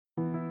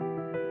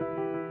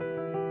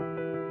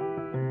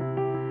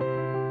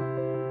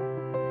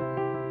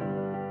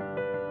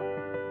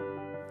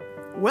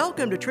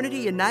Welcome to Trinity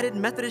United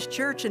Methodist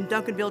Church in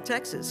Duncanville,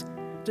 Texas.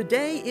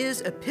 Today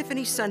is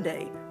Epiphany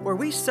Sunday, where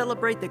we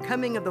celebrate the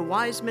coming of the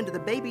wise men to the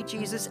baby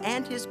Jesus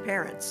and his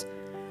parents.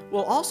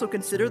 We'll also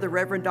consider the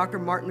Reverend Dr.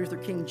 Martin Luther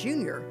King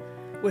Jr.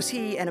 Was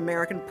he an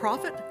American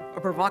prophet or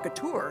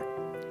provocateur?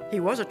 He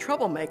was a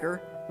troublemaker,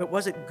 but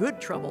was it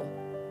good trouble?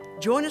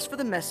 Join us for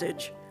the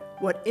message,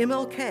 What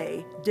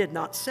M.L.K. Did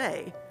Not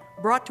Say,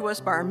 brought to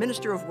us by our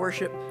minister of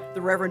worship,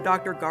 the Reverend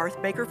Dr.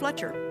 Garth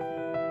Baker-Fletcher.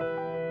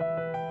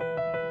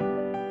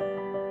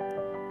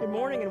 Good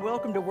morning and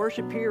welcome to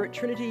worship here at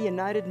Trinity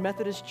United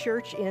Methodist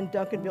Church in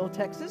Duncanville,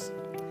 Texas.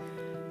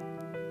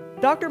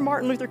 Dr.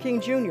 Martin Luther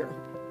King Jr.,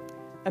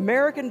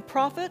 American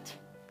prophet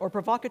or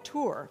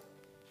provocateur?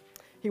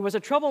 He was a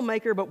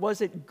troublemaker, but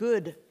was it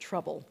good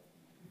trouble?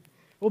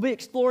 We'll be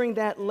exploring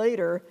that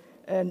later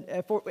in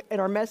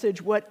our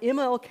message, What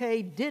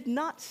M.L.K. Did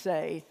Not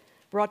Say,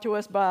 brought to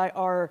us by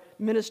our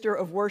minister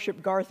of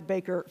worship, Garth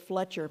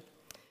Baker-Fletcher.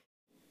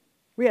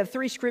 We have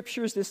three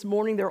scriptures this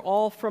morning. They're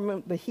all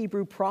from the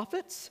Hebrew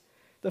prophets.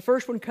 The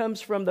first one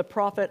comes from the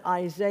prophet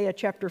Isaiah,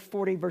 chapter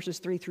 40, verses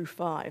 3 through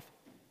 5.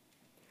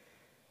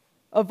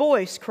 A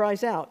voice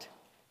cries out,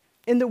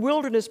 "In the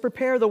wilderness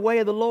prepare the way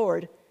of the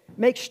Lord.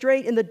 Make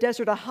straight in the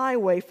desert a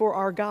highway for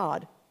our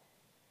God.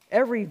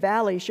 Every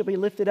valley shall be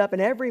lifted up,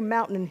 and every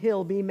mountain and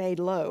hill be made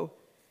low.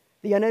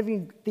 The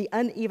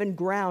uneven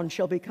ground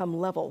shall become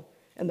level,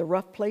 and the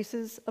rough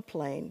places a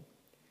plain.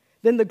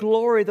 Then the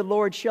glory of the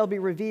Lord shall be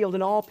revealed,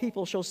 and all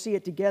people shall see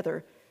it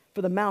together,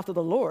 for the mouth of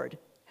the Lord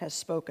has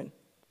spoken."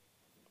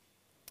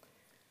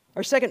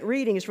 Our second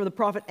reading is from the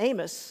prophet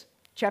Amos,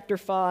 chapter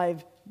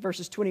 5,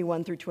 verses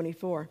 21 through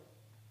 24.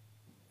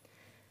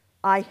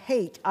 I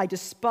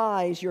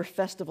despise your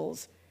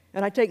festivals,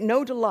 and I take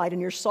no delight in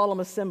your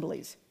solemn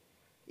assemblies.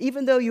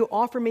 Even though you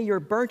offer me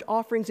your burnt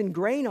offerings and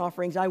grain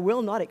offerings, I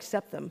will not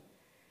accept them.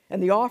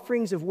 And the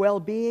offerings of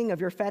well-being of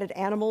your fatted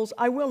animals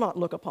I will not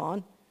look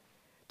upon.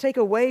 Take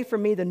away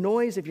from me the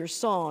noise of your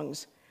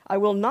songs. I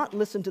will not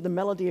listen to the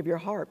melody of your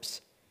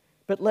harps.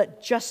 But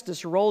let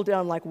justice roll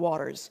down like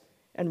waters,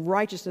 and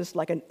righteousness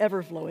like an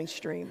ever-flowing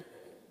stream.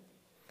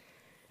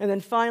 And then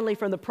finally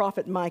from the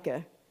prophet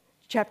Micah,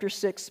 chapter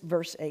 6,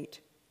 verse 8.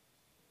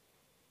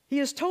 He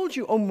has told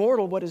you, O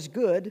mortal, what is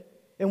good,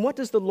 and what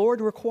does the Lord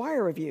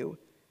require of you,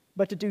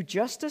 but to do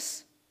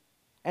justice,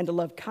 and to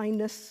love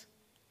kindness,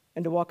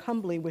 and to walk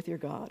humbly with your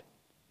God.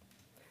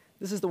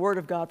 This is the word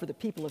of God for the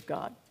people of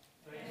God.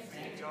 Thanks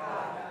be to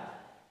God.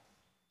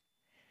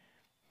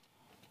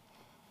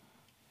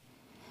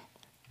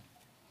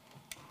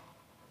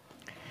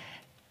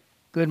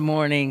 Good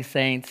morning,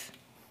 saints.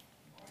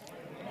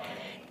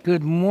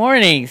 Good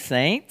morning,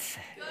 saints.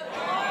 Good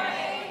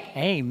morning.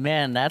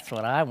 Amen. That's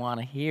what I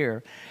want to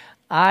hear.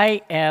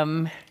 I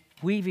am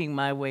weaving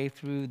my way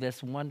through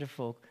this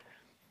wonderful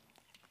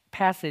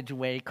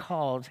passageway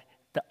called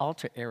the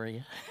altar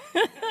area.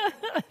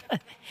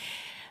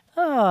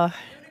 Oh.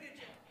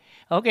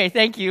 Okay,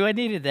 thank you. I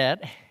needed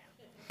that.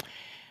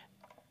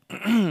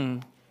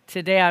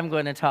 Today I'm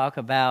going to talk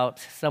about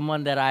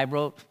someone that I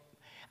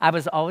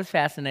was always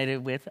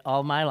fascinated with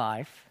all my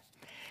life.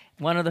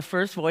 One of the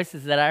first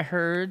voices that I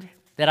heard,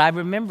 that I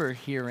remember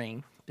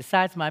hearing,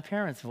 besides my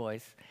parents'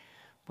 voice,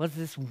 was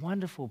this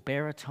wonderful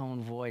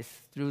baritone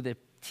voice through the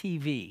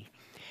TV.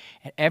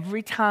 And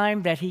every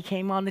time that he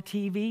came on the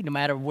TV, no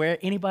matter where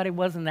anybody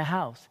was in the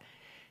house,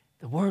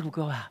 the word would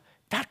go out,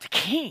 Dr.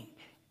 King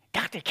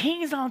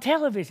is on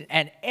television.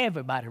 And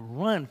everybody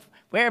run,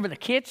 wherever, the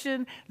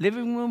kitchen,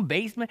 living room,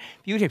 basement,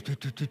 you'd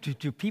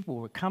hear, people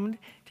were coming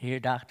to hear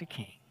Dr.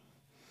 King.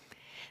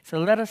 So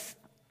let us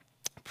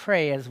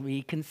pray as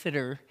we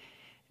consider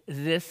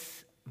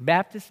this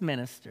Baptist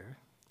minister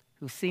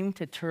who seemed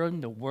to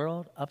turn the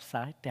world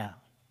upside down.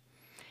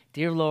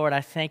 Dear Lord,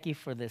 I thank you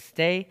for this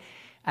day.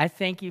 I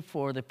thank you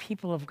for the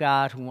people of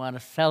God who want to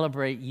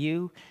celebrate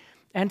you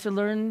and to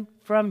learn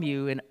from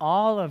you and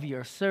all of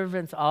your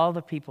servants, all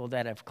the people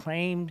that have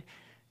claimed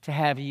to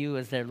have you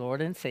as their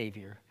Lord and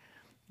Savior.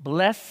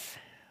 Bless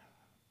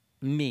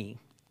me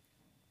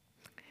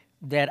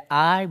that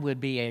I would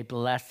be a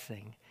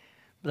blessing.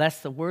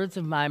 Bless the words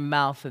of my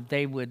mouth, that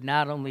they would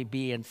not only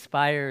be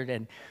inspired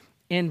and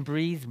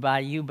inbreathed by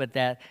you, but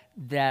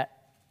that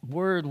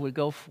word would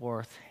go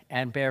forth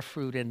and bear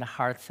fruit in the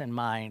hearts and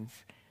minds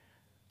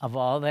of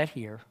all that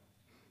hear.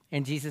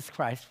 In Jesus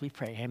Christ we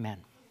pray, amen.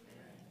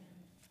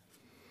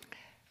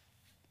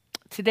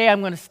 Today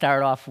I'm going to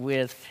start off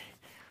with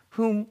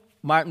whom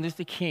Martin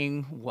Luther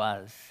King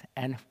was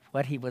and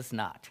what he was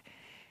not.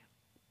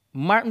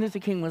 Martin Luther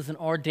King was an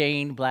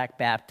ordained Black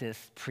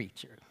Baptist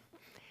preacher.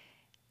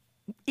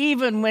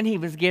 Even when he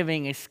was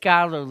giving a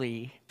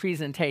scholarly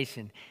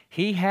presentation,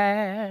 he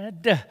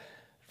had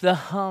the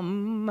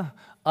hum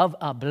of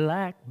a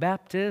Black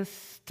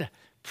Baptist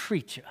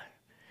preacher.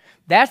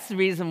 That's the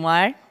reason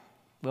why,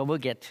 well, we'll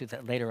get to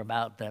that later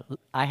about the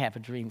I Have a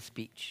Dream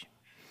speech.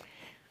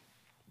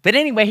 But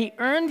anyway, he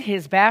earned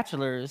his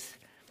bachelor's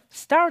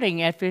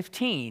starting at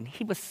 15.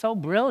 He was so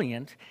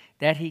brilliant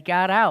that he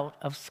got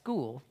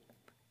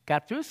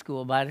through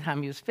school by the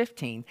time he was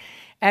 15.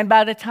 And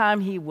by the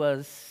time he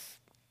was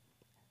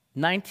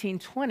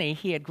 1920,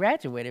 he had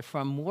graduated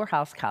from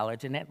Morehouse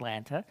College in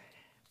Atlanta,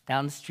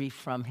 down the street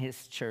from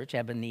his church,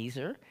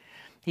 Ebenezer.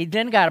 He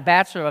then got a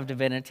Bachelor of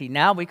Divinity.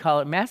 Now we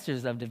call it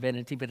Masters of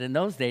Divinity, but in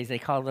those days they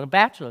called it a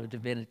Bachelor of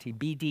Divinity,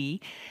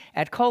 BD,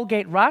 at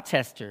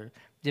Colgate-Rochester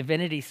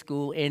Divinity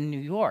School in New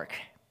York,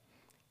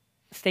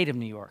 state of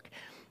New York.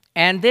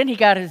 And then he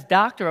got his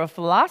Doctor of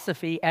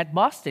Philosophy at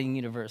Boston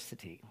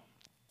University.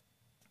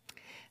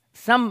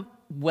 Some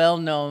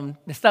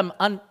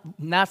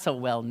not so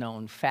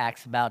well-known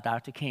facts about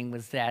Dr. King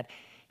was that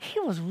he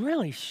was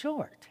really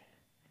short.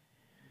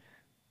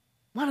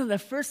 One of the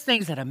first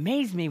things that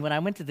amazed me when I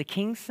went to the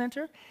King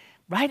Center,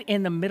 right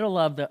in the middle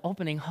of the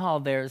opening hall,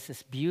 there's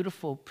this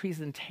beautiful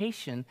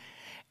presentation,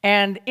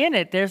 and in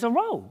it, there's a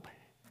robe.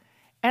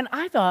 And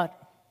I thought,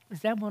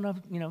 is that one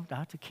of,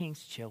 Dr.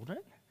 King's children?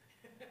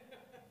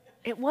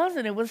 It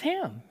wasn't, it was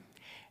him.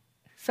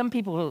 Some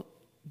people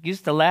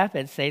used to laugh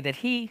and say that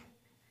he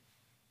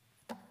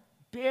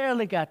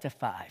barely got to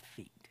 5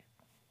 feet.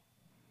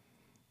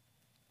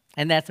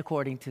 And that's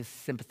according to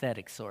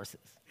sympathetic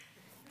sources.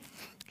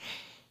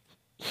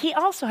 He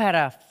also had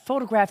a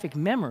photographic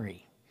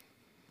memory,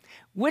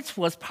 which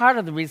was part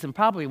of the reason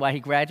probably why he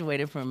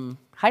graduated from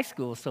high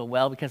school so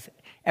well, because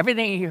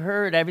everything he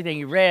heard, everything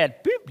he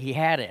read, boop, he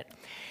had it.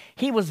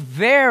 He was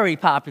very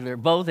popular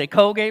both at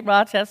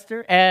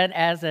Colgate-Rochester and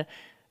as a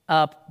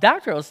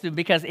doctoral student,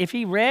 because if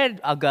he read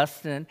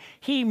Augustine,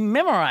 he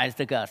memorized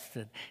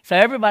Augustine. So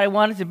everybody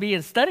wanted to be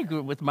in study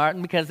group with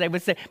Martin, because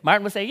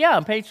Martin would say, yeah,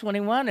 on page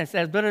 21 it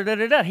says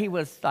da-da-da-da-da. He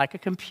was like a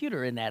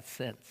computer in that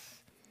sense.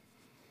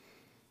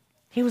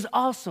 He was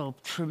also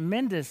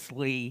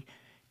tremendously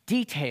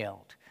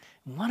detailed.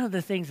 One of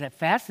the things that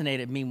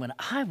fascinated me when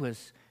I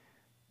was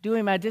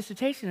doing my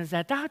dissertation is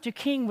that Dr.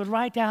 King would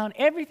write down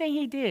everything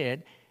he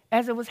did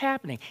as it was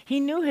happening. He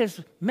knew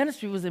his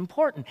ministry was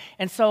important.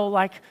 And so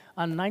like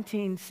on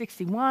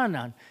 1961,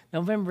 on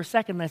November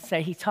 2nd, let's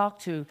say, he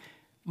talked to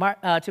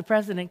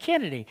President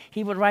Kennedy.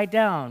 He would write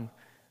down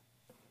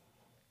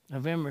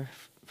November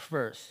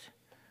 1st,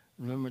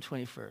 November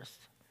 21st.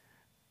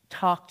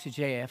 Talk to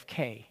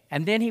JFK.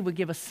 And then he would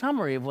give a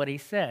summary of what he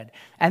said.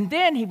 And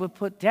then he would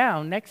put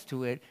down next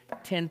to it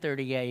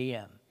 10:30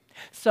 a.m.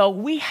 So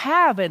we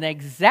have an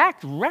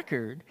exact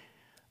record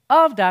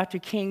of Dr.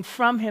 King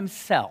from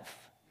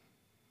himself,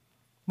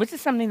 which is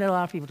something that a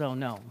lot of people don't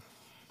know.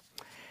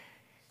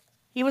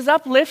 He was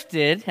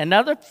uplifted.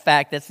 Another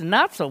fact that's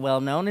not so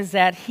well known is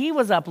that he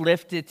was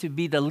uplifted to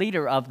be the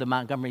leader of the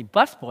Montgomery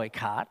bus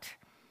boycott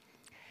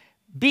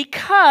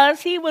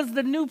because he was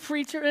the new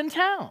preacher in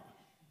town.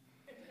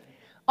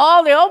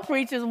 All the old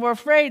preachers were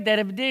afraid that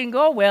if it didn't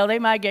go well, they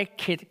might get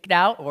kicked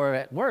out or,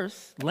 at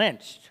worst,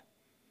 lynched.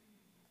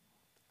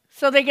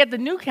 So they get the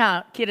new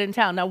kid in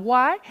town. Now,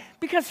 why?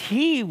 Because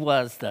he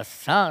was the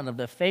son of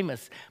the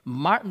famous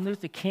Martin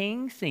Luther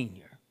King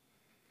Sr.,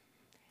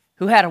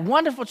 who had a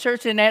wonderful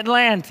church in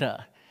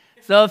Atlanta.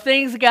 So if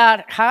things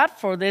got hot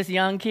for this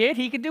young kid,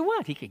 he could do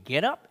what? He could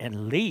get up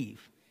and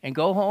leave and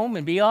go home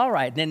and be all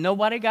right. Then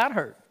nobody got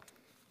hurt.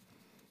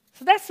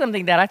 So that's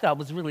something that I thought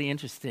was really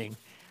interesting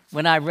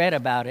when I read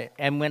about it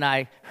and when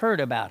I heard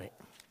about it.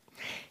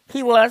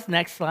 He was,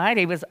 next slide,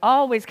 he was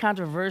always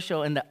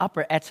controversial in the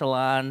upper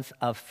echelons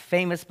of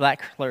famous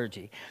black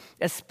clergy,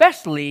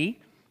 especially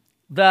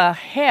the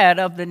head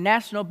of the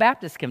National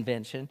Baptist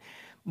Convention,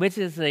 which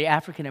is the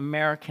African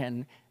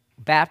American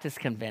Baptist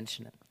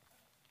Convention.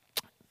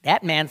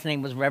 That man's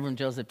name was Reverend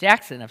Joseph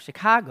Jackson of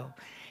Chicago.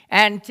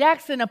 And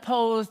Jackson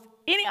opposed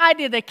any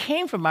idea that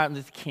came from Martin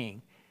Luther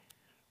King.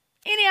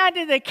 Any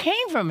idea that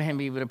came from him,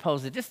 he would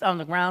oppose it, just on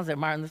the grounds that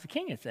Martin Luther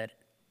King had said it.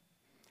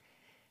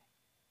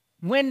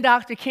 When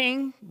Dr.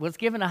 King was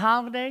given a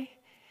holiday,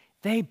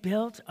 they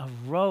built a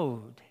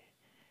road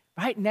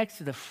right next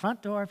to the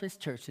front door of his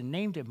church and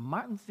named it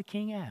Martin Luther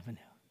King Avenue.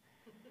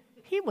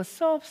 He was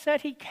so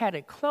upset he had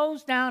it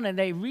closed down, and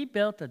they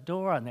rebuilt a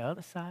door on the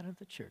other side of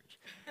the church.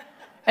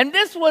 And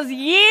this was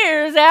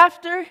years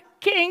after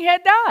King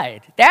had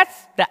died.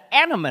 That's the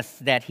animus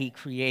that he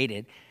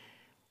created.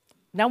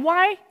 Now,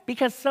 why?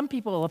 Because some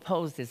people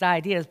opposed his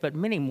ideas, but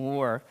many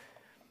more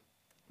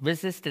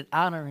resisted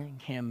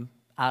honoring him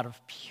out of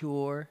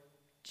pure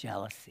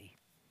jealousy.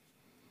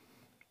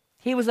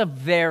 He was a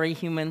very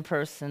human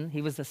person.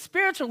 He was a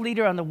spiritual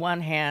leader on the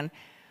one hand,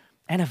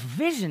 and a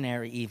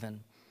visionary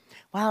even,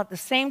 while at the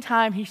same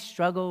time he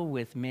struggled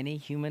with many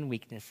human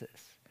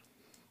weaknesses.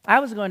 I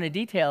was going to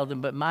detail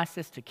them, but my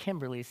sister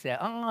Kimberly said,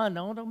 oh,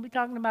 no, don't be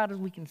talking about his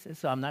weaknesses,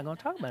 so I'm not going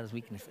to talk about his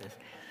weaknesses.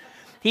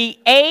 He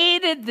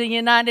aided the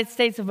United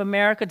States of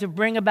America to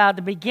bring about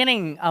the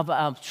beginning of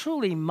a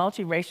truly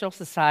multiracial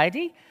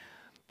society,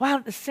 while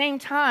at the same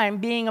time,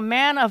 being a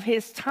man of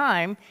his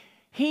time,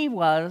 he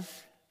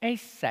was a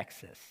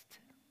sexist.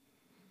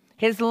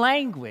 His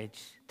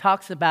language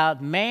talks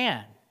about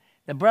man,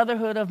 the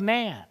brotherhood of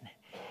man.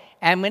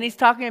 And when he's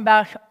talking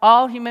about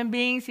all human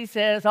beings, he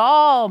says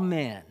all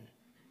men.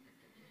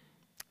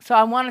 So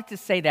I wanted to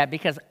say that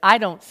because I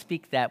don't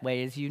speak that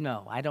way, as you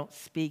know. I don't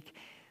speak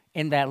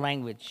in that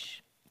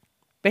language.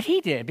 But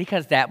he did,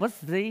 because that was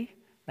the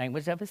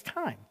language of his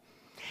time.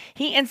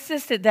 He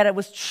insisted that it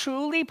was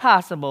truly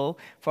possible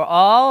for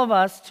all of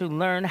us to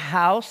learn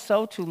how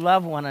so to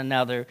love one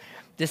another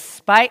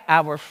despite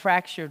our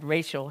fractured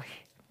racial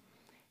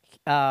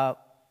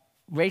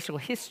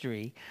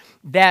history,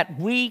 that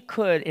we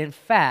could, in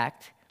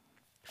fact,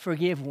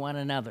 forgive one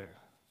another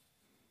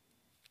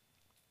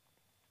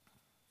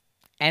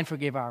and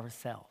forgive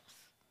ourselves.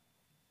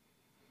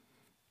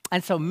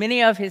 And so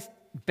many of his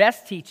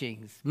best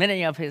teachings,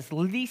 many of his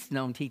least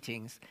known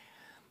teachings,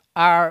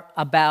 are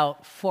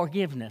about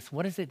forgiveness.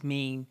 What does it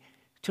mean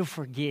to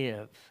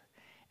forgive?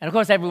 And of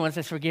course, everyone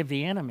says forgive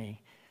the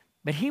enemy.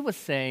 But he was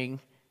saying,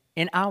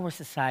 in our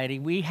society,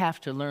 we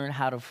have to learn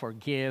how to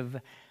forgive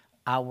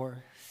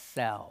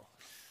ourselves.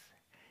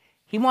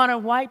 He wanted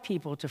white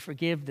people to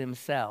forgive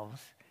themselves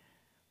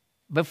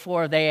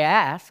before they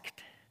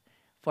asked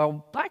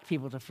for black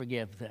people to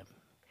forgive them.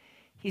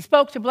 He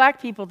spoke to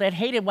black people that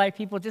hated white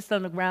people just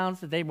on the grounds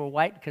that they were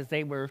white because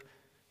they were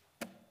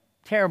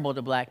terrible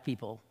to black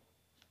people,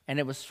 and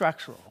it was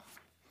structural.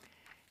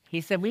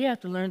 He said, we have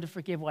to learn to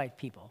forgive white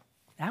people.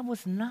 That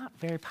was not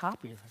very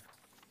popular.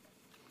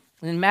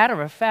 As a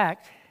matter of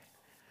fact,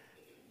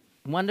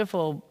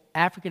 wonderful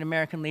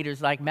African-American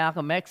leaders like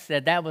Malcolm X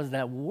said that was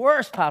the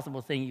worst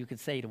possible thing you could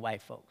say to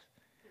white folks.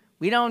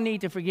 We don't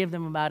need to forgive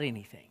them about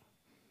anything.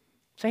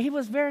 So he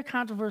was very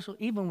controversial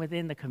even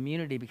within the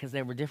community because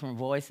there were different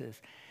voices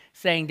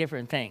saying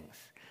different things.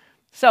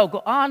 So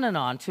go on and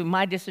on to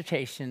my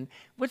dissertation,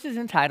 which is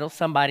entitled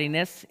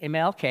Somebodyness,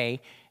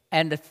 M.L.K,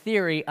 and the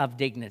Theory of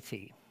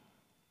Dignity.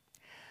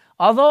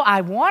 Although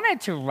I wanted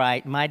to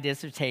write my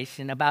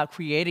dissertation about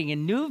creating a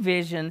new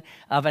vision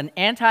of an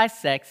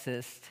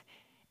anti-sexist,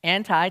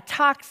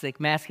 anti-toxic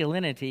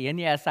masculinity, and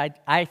yes,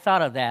 I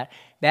thought of that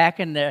back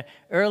in the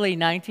early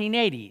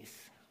 1980s.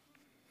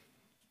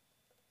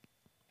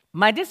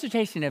 My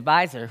dissertation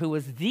advisor, who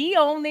was the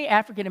only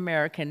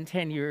African-American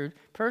tenured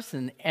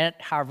person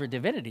at Harvard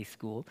Divinity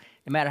School,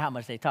 no matter how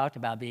much they talked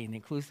about being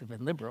inclusive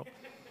and liberal,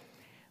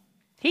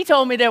 he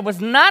told me there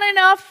was not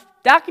enough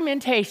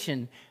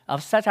documentation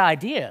of such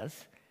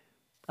ideas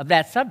of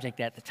that subject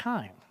at the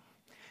time.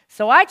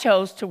 So I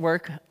chose to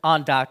work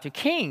on Dr.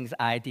 King's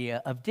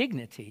idea of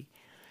dignity,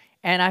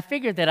 and I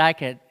figured that I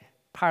could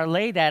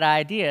parlay that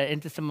idea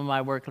into some of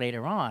my work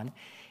later on.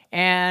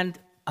 And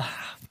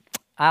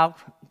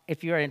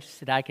if you're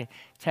interested, I can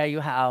tell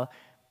you how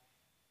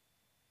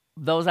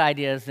those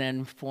ideas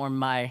then formed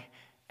my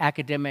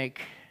academic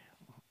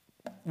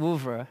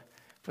oeuvre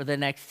for the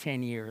next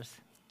 10 years.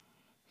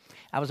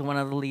 I was one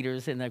of the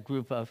leaders in a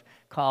group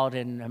called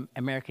an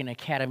American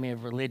Academy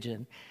of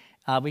Religion.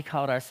 We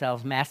called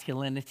ourselves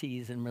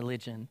Masculinities in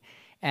Religion.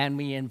 And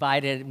we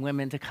invited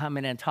women to come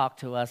in and talk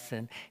to us,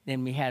 and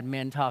then we had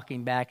men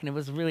talking back. And it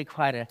was really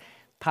quite a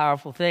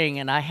powerful thing.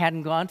 And I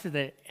hadn't gone to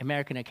the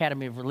American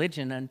Academy of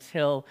Religion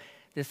until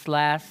this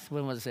last,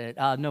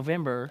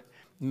 November.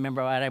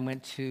 Remember, I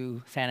went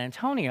to San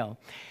Antonio.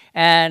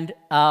 And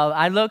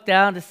I looked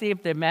down to see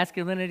if the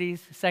masculinities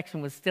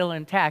section was still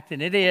intact,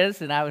 and it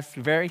is, and I was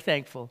very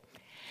thankful.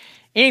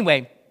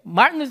 Anyway,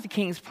 Martin Luther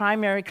King's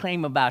primary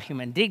claim about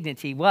human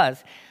dignity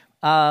was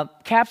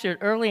captured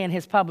early in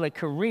his public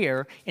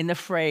career in the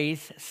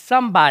phrase,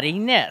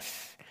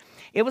 somebodyness.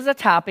 It was a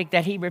topic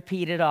that he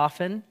repeated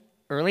often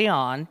early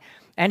on,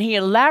 and he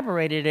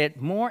elaborated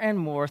it more and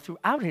more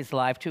throughout his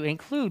life to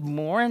include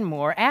more and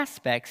more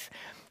aspects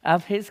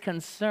of his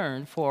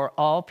concern for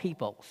all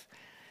peoples.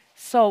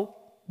 So,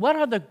 what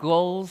are the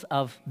goals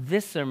of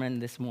this sermon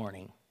this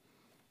morning?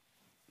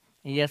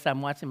 And yes,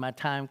 I'm watching my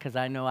time because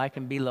I know I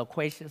can be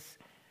loquacious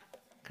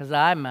because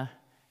I'm an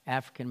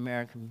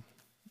African-American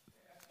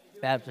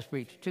Baptist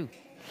preacher too.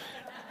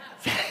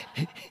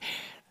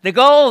 The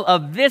goal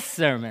of this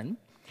sermon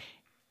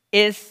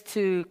is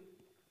to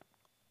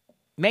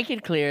make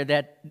it clear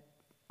that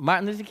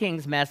Martin Luther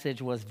King's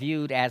message was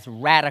viewed as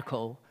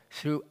radical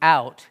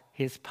throughout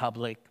his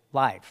public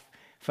life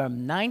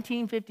from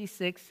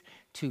 1956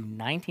 to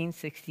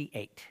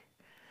 1968.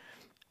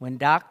 When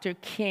Dr.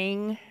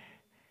 King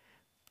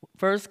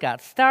first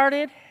got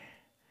started,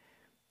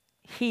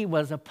 he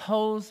was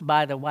opposed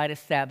by the white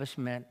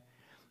establishment,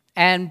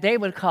 and they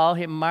would call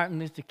him Martin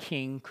Luther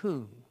King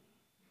Coon.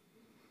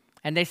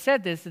 And they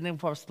said this, and then,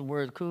 of course, the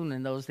word coon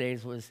in those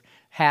days was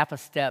half a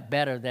step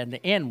better than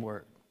the N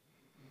word.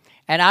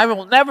 And I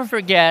will never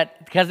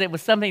forget, because it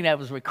was something that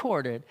was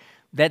recorded,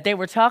 that they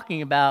were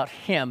talking about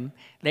him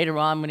later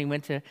on when he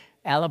went to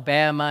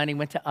Alabama and he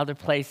went to other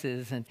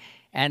places.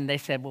 And they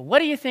said, well, what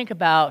do you think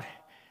about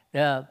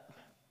the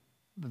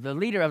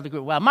leader of the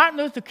group? Well, Martin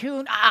Luther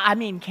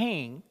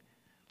King.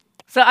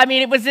 So,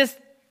 it was just,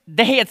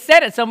 they had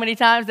said it so many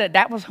times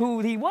that was who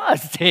he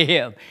was to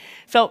him.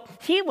 So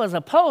he was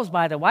opposed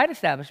by the white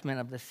establishment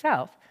of the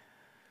South.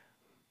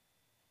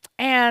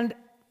 And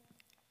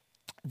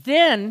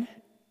then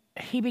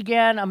he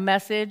began a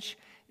message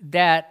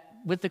that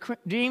with the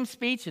Dream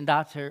speech and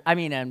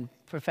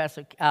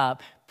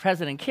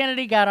President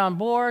Kennedy got on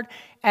board,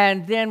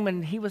 and then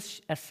when he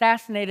was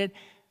assassinated,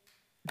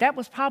 that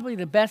was probably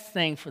the best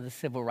thing for the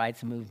civil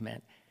rights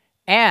movement.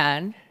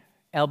 And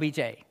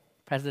LBJ,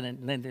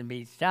 President Lyndon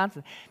Baines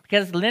Johnson,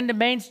 because Lyndon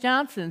Baines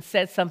Johnson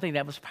said something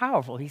that was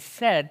powerful. He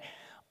said,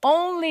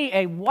 only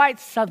a white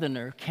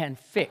Southerner can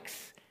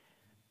fix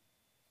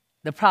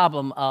the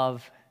problem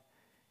of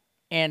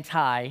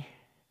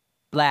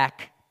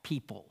anti-black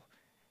people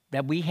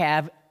that we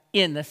have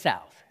in the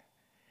South.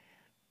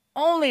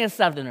 Only a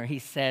Southerner, he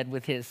said,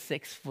 with his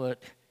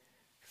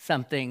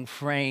 6-foot-something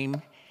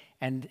frame,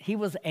 and he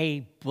was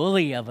a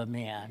bully of a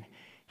man.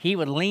 He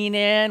would lean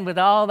in with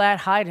all that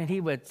height, and he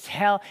would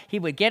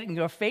get in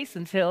your face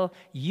until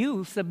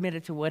you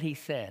submitted to what he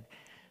said.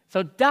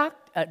 So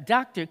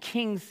Dr.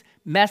 King's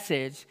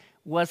message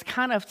was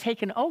kind of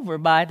taken over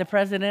by the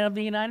President of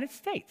the United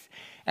States.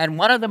 And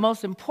one of the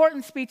most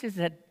important speeches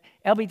that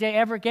LBJ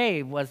ever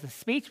gave was the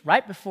speech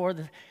right before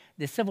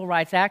the Civil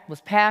Rights Act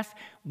was passed,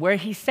 where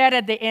he said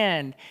at the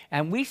end,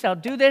 and we shall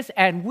do this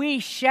and we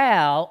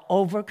shall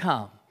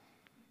overcome.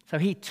 So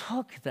he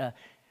took the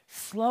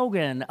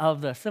slogan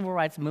of the Civil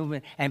Rights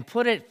Movement and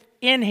put it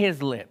in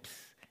his lips.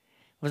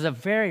 It was a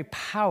very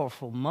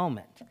powerful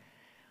moment.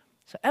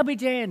 So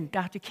LBJ and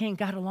Dr. King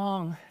got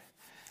along,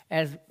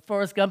 as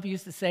Forrest Gump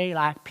used to say,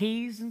 like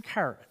peas and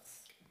carrots.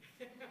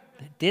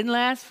 It didn't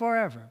last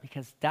forever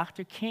because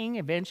Dr. King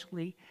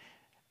eventually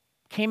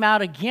came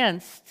out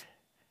against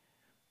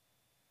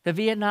the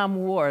Vietnam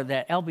War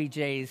that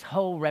LBJ's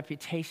whole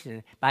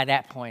reputation by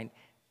that point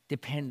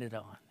depended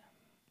on.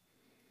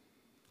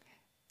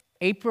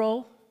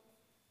 April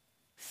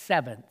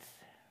 7th,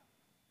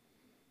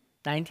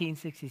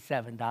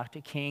 1967,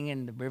 Dr. King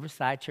and the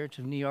Riverside Church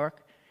of New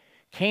York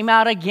came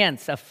out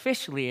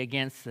officially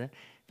against the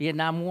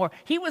Vietnam War.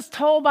 He was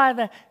told by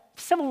the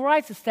civil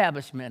rights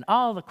establishment,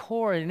 all the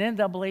Corps and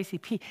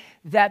NAACP,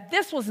 that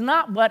this was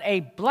not what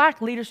a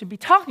black leader should be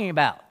talking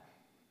about.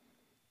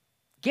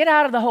 Get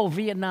out of the whole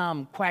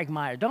Vietnam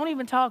quagmire. Don't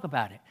even talk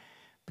about it.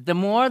 But the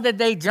more that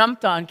they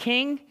jumped on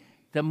King,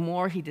 the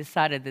more he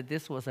decided that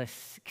this was a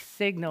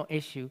signal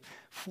issue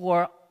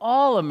for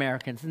all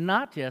Americans,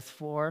 not just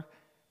for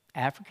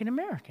African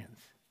Americans.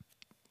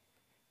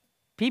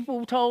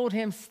 People told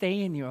him, stay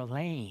in your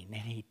lane,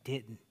 and he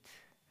didn't.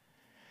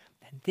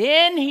 And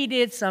then he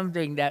did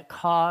something that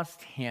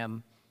caused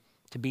him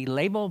to be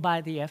labeled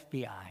by the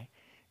FBI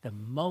the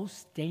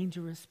most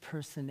dangerous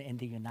person in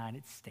the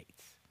United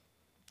States.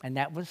 And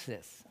that was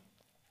this.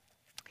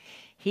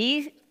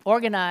 He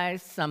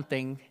organized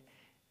something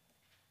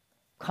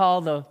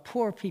called the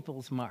Poor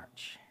People's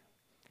March.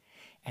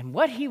 And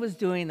what he was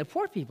doing, the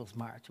Poor People's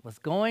March, was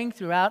going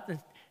throughout the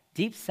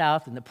Deep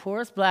South in the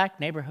poorest black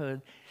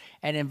neighborhood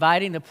and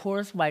inviting the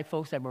poorest white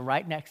folks that were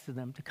right next to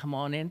them to come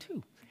on in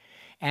too.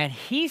 And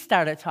he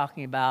started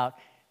talking about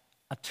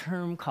a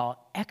term called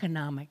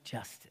economic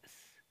justice.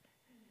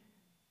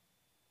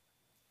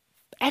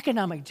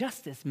 Economic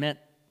justice meant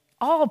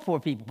all poor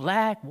people,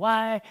 black,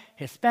 white,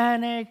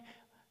 Hispanic,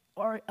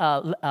 or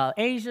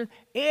Asian,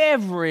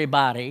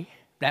 everybody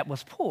that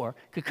was poor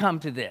could come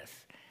to this.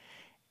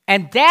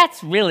 And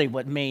that's really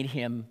what made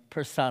him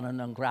persona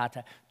non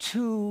grata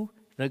to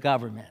the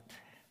government.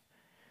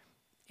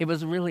 It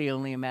was really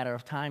only a matter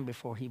of time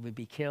before he would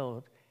be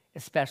killed,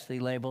 especially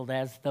labeled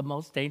as the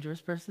most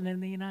dangerous person in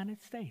the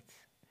United States.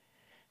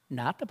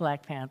 Not the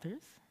Black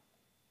Panthers,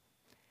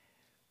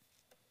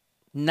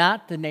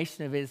 not the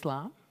Nation of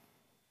Islam,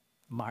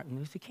 Martin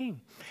Luther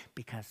King,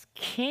 because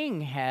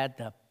King had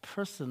the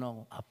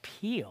personal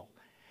appeal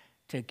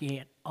to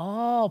get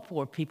all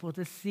poor people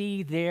to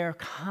see their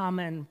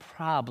common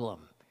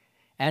problem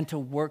and to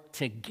work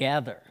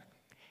together.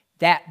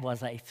 That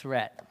was a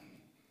threat.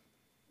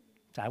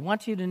 So I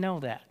want you to know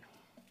that.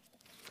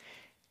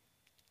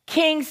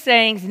 King's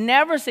sayings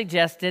never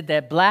suggested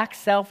that black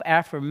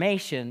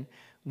self-affirmation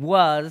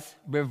was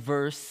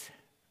reverse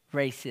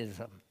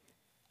racism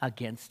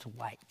against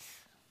whites.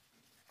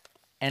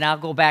 And I'll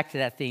go back to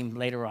that theme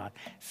later on.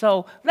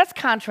 So let's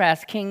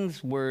contrast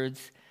King's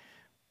words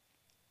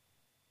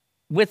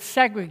with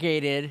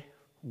segregated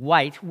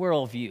white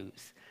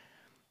worldviews.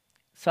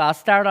 So I'll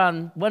start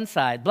on one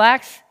side.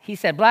 He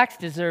said, blacks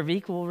deserve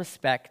equal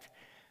respect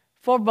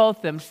for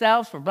both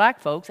themselves, for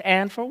black folks,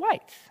 and for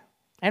whites,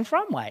 and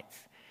from whites,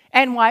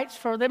 and whites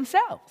for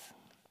themselves.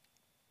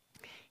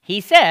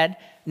 He said,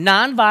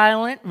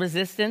 nonviolent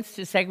resistance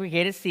to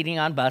segregated seating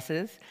on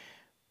buses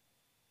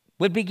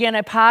would begin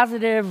a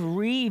positive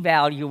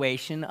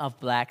reevaluation of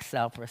black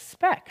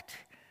self-respect.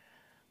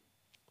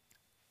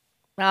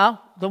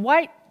 Now, the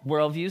white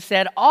worldview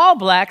said all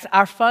blacks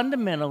are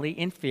fundamentally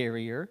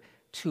inferior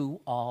to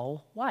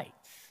all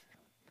whites.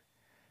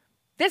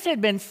 This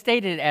had been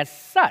stated as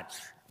such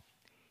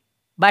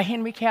by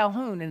Henry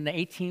Calhoun in the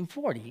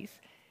 1840s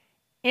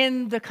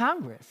in the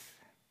Congress,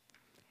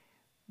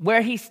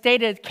 where he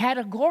stated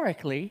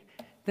categorically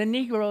the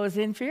Negro is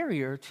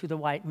inferior to the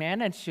white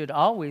man and should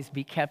always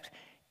be kept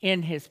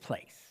in his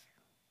place.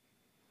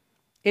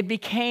 It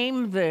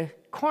became the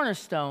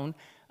cornerstone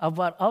of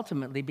what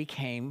ultimately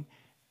became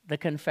the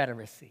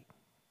Confederacy.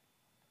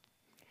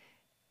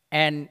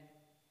 And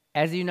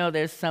as you know,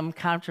 there's some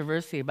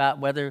controversy about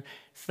whether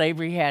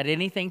slavery had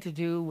anything to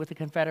do with the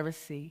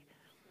Confederacy.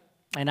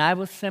 And I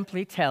will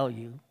simply tell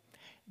you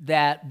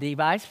that the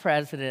Vice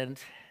President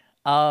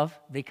of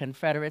the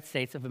Confederate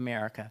States of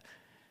America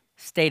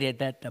stated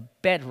that the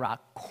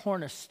bedrock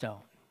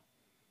cornerstone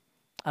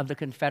of the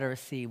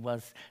Confederacy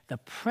was the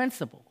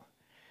principle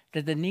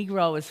that the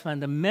Negro is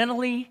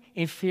fundamentally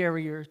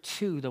inferior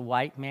to the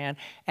white man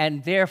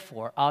and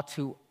therefore ought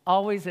to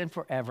always and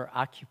forever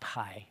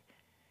occupy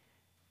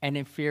an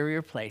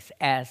inferior place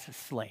as a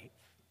slave.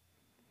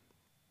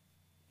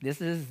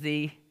 This is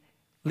the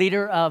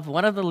leader of,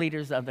 one of the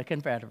leaders of the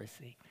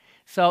Confederacy.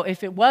 So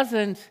if it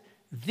wasn't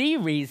the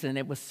reason,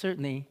 it was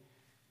certainly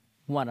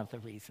one of the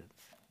reasons,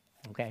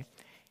 okay?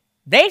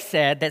 They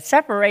said that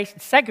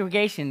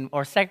segregation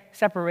or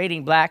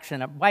separating blacks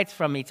and whites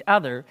from each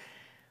other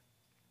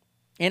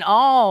in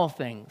all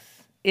things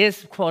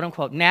is, quote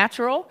unquote,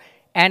 natural,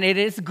 and it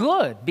is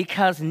good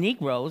because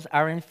Negroes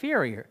are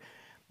inferior.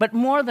 But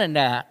more than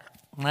that,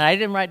 and I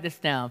didn't write this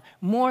down,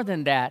 more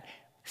than that,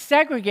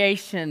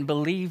 segregation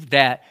believed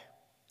that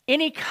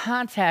any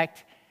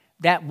contact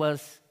that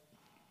was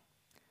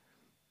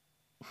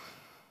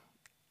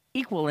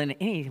equal in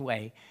any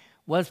way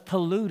was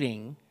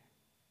polluting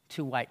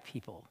to white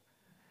people.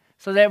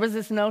 So there was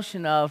this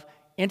notion of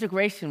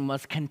integration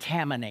was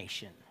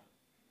contamination.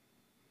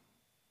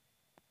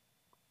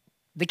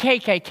 The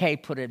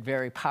KKK put it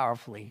very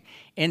powerfully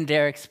in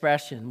their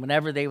expression.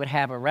 Whenever they would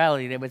have a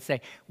rally, they would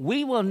say,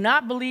 "We will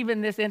not believe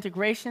in this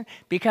integration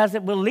because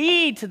it will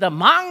lead to the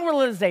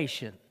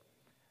mongrelization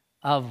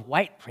of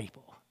white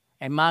people."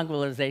 And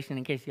mongrelization,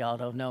 in case y'all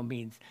don't know,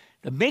 means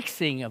the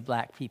mixing of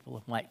black people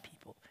and white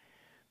people.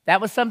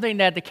 That was something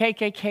that the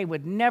KKK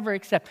would never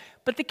accept.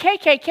 But the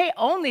KKK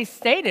only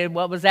stated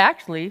what was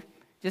actually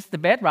just the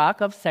bedrock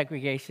of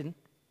segregation.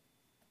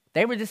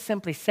 They were just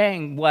simply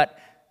saying what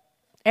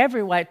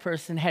every white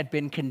person had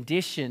been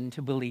conditioned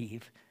to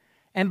believe.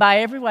 And by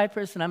every white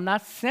person, I'm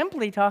not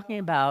simply talking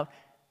about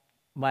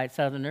white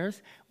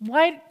Southerners.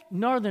 White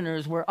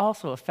Northerners were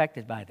also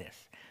affected by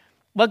this.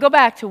 Well, go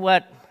back to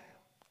what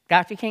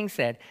Dr. King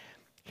said.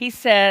 He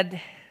said,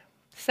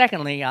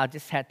 secondly, I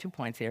just had 2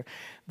 points here.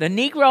 The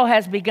Negro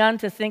has begun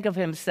to think of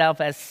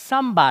himself as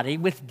somebody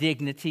with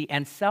dignity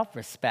and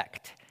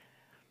self-respect.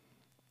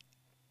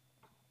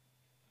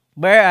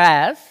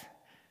 Whereas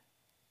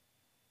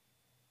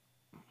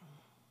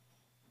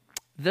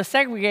the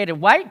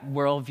segregated white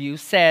worldview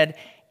said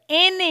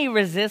any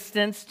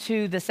resistance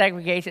to the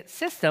segregated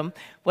system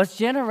was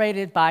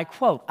generated by,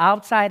 quote,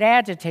 outside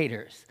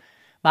agitators,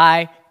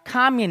 by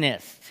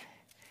communists,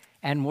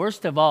 and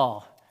worst of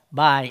all,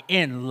 by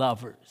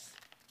in-lovers.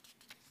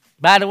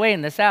 By the way,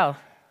 in the South,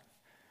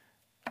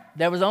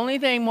 there was only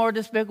thing more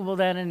despicable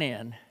than an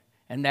in,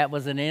 and that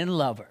was an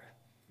in-lover.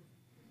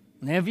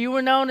 And if you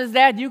were known as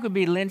that, you could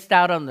be lynched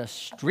out on the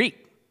street.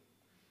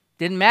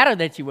 Didn't matter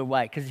that you were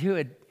white, because you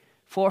had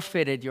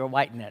forfeited your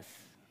whiteness.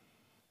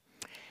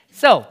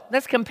 So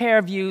let's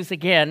compare views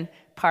again,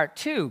 part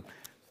 2.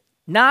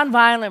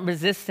 Nonviolent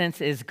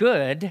resistance is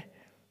good,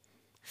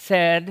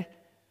 said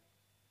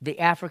the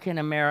African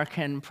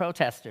American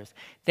protesters.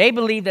 They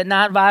believed that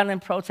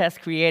nonviolent protest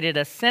created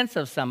a sense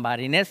of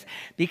somebodyness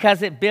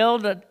because it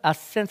built a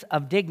sense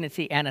of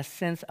dignity and a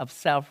sense of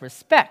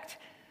self-respect.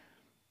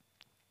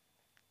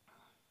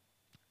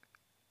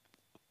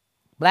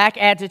 Black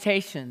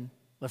agitation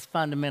was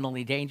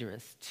fundamentally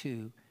dangerous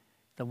to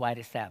the white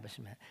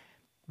establishment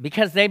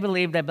because they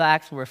believed that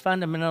blacks were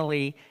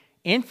fundamentally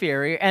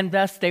inferior and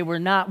thus they were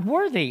not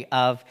worthy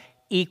of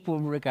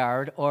equal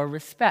regard or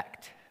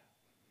respect.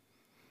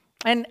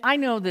 And I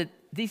know that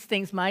these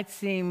things might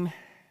seem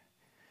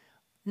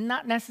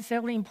not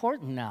necessarily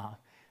important now,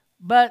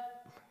 but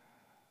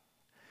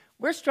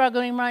we're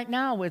struggling right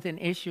now with an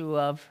issue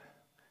of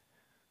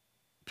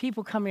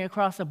people coming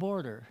across a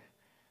border.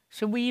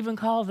 Should we even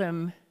call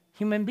them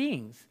human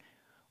beings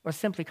or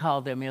simply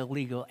call them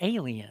illegal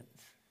aliens?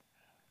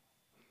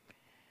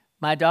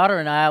 My daughter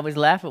and I always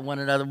laugh at one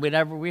another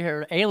whenever we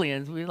hear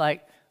aliens. We're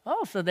like,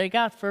 oh, so they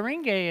got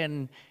Ferengi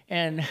and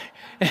and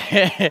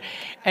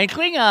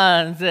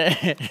Klingons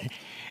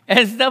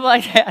and stuff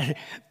like that.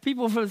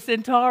 People from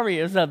Centauri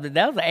or something.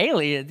 That was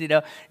aliens, you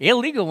know.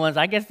 Illegal ones,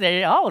 I guess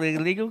they're all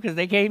illegal because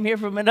they came here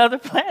from another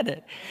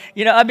planet.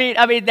 You know, I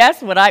mean,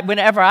 that's what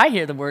whenever I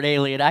hear the word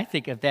alien, I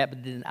think of that.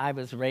 But then I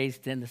was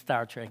raised in the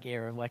Star Trek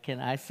era. What can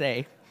I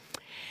say?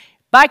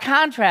 By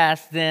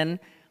contrast,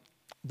 then,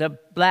 the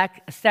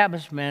black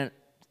establishment,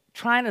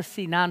 trying to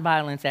see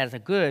nonviolence as a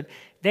good,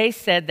 they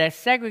said that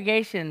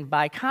segregation,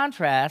 by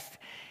contrast,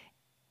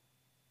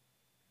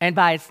 and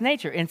by its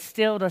nature,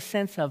 instilled a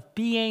sense of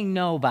being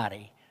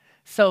nobody.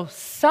 So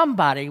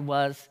somebody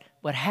was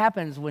what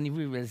happens when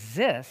we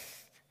resist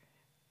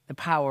the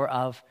power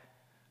of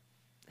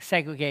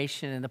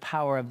segregation and the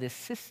power of this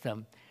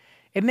system.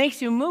 It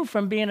makes you move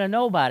from being a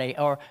nobody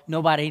or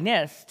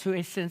nobodiness to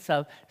a sense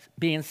of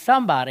being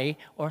somebody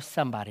or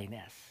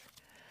somebodyness.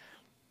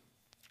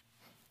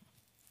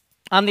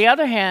 On the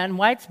other hand,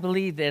 whites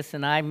believe this,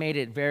 and I made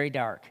it very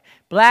dark.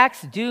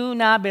 Blacks do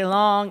not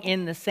belong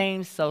in the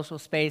same social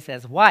space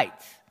as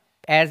whites,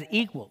 as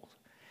equals.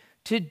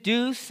 To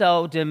do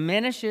so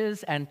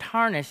diminishes and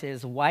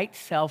tarnishes white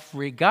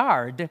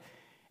self-regard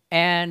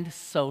and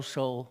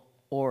social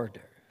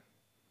order.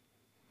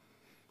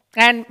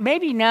 And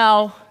maybe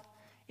now,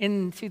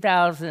 in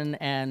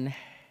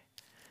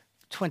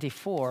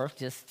 2024,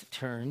 just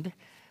turned,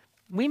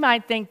 we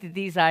might think that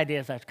these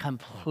ideas are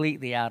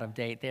completely out of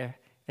date. They're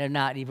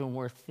not even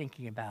worth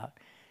thinking about.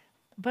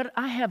 But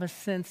I have a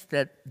sense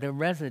that the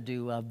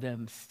residue of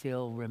them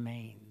still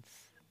remains.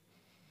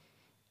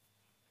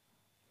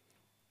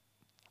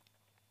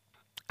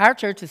 Our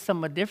church is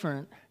somewhat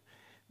different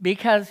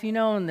because,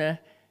 in the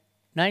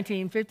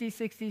 1950s,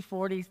 60s,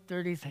 40s,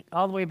 30s,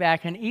 all the way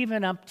back, and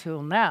even up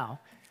till now,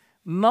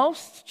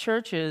 most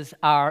churches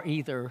are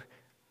either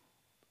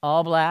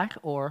all black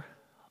or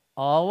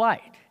all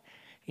white.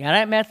 The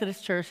United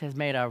Methodist Church has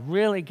made a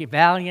really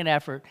valiant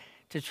effort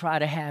to try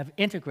to have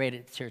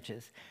integrated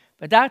churches.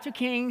 But Dr.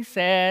 King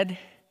said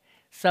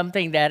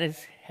something that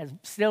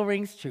still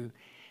rings true.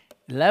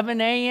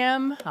 11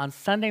 a.m. on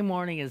Sunday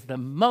morning is the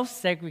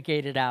most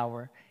segregated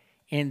hour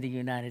in the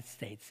United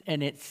States,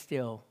 and it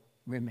still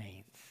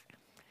remains.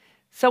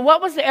 So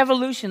what was the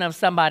evolution of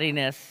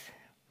somebodyness,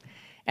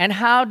 and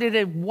how did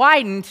it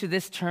widen to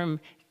this term,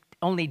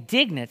 only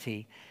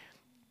dignity?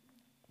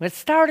 It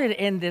started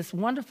in this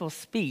wonderful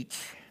speech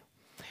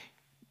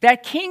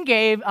that King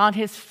gave on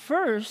his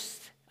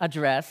first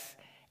address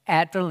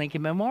at the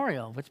Lincoln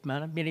Memorial, which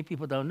many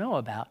people don't know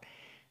about.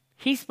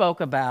 He spoke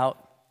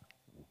about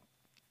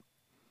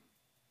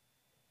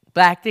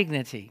black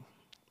dignity.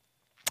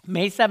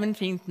 May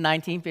 17th,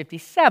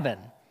 1957,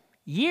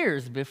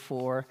 years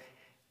before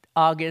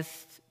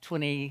August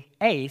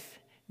 28th,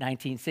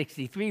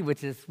 1963,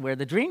 which is where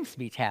the Dream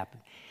speech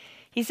happened.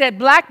 He said,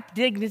 black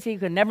dignity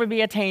could never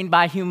be attained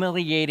by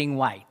humiliating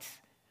whites.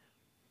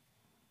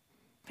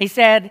 He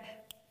said,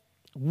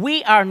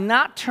 we are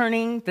not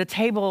turning the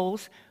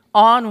tables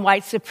on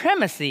white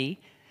supremacy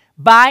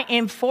by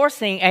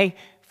enforcing a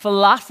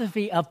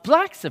philosophy of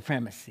black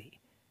supremacy.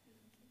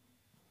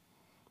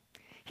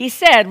 He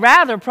said,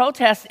 rather,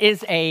 protest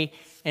is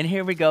and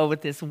here we go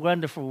with this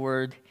wonderful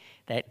word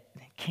that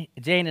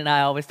Jane and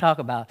I always talk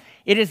about.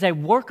 It is a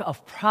work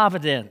of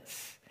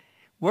providence,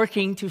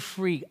 working to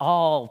free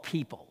all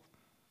people.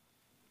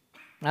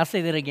 I'll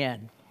say that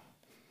again.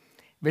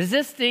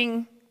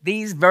 Resisting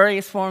these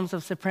various forms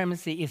of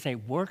supremacy is a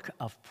work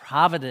of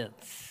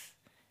providence,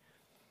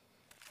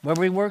 where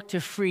we work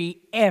to free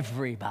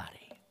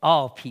everybody,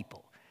 all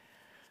people.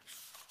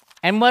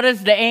 And what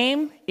is the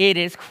aim? It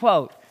is,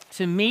 quote,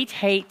 to meet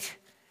hate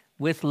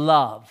with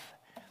love.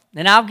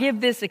 And I'll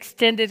give this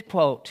extended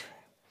quote.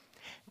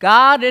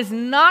 God is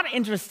not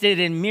interested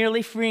in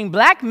merely freeing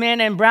black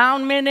men and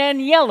brown men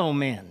and yellow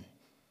men.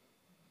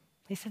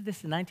 He said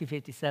this in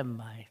 1957,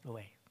 by the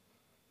way.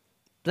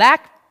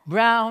 Black,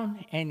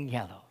 brown, and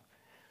yellow.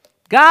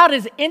 God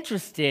is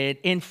interested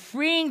in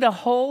freeing the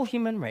whole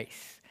human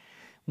race.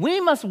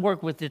 We must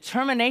work with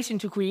determination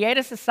to create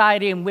a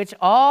society in which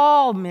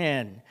all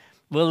men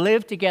will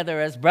live together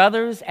as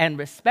brothers and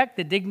respect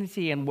the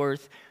dignity and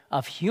worth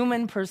of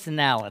human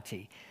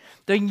personality.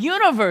 The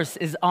universe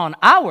is on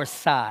our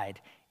side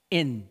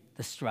in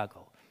the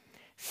struggle.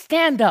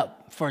 Stand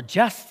up for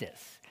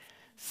justice.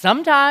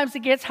 Sometimes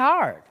it gets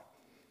hard.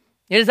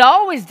 It is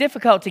always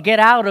difficult to get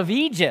out of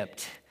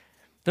Egypt.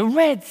 The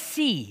Red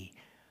Sea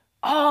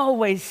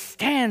always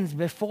stands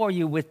before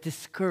you with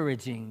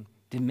discouraging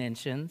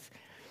dimensions.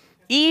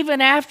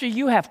 Even after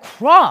you have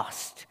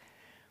crossed,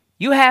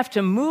 you have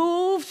to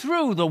move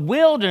through the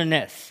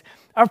wilderness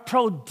of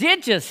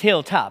prodigious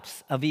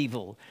hilltops of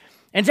evil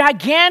and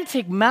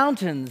gigantic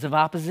mountains of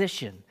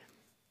opposition.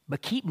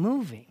 But keep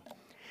moving.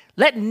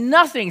 Let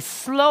nothing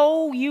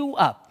slow you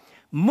up.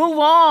 Move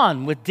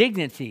on with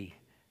dignity,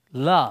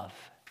 love,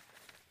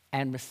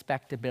 and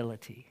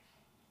respectability.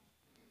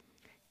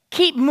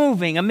 Keep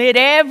moving amid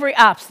every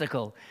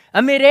obstacle,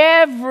 amid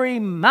every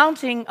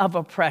mounting of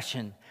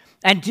oppression,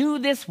 and do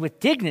this with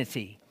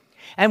dignity.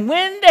 And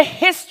when the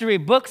history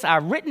books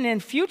are written in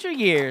future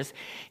years,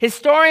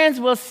 historians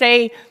will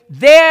say,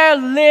 there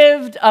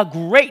lived a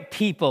great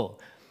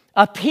people,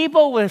 a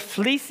people with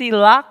fleecy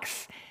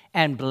locks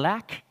and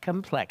black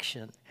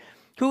complexion,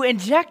 who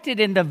injected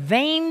in the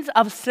veins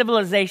of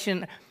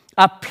civilization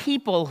a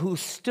people who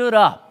stood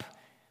up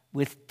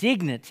with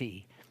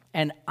dignity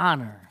and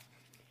honor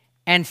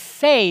and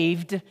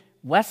saved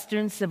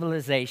Western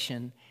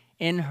civilization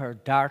in her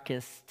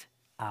darkest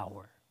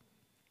hour.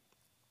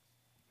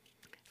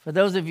 For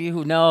those of you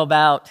who know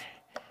about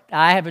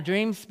I Have a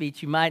Dream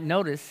speech, you might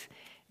notice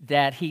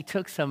that he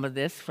took some of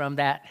this from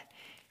that.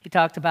 He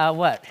talked about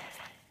what?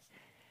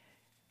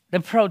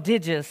 The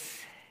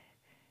prodigious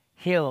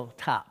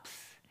hilltops.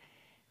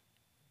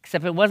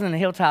 Except it wasn't the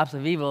hilltops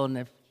of evil in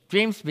the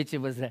dream speech,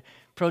 it was the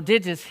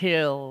prodigious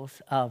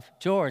hills of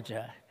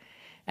Georgia.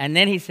 And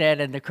then he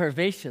said, and the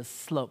curvaceous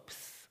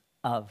slopes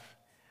of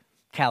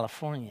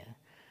California.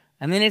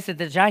 And then he said,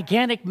 the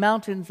gigantic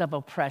mountains of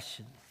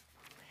oppression.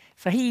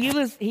 So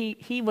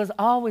he was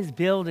always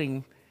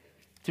building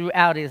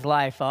throughout his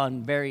life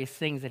on various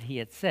things that he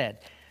had said.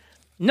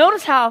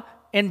 Notice how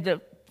in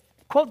the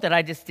quote that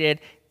I just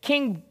did,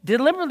 King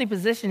deliberately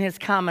positioned his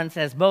comments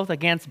as both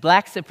against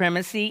black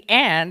supremacy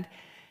and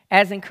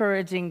as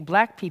encouraging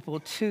black people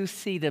to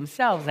see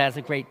themselves as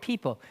a great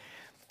people.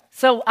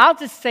 So I'll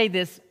just say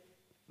this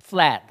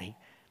flatly.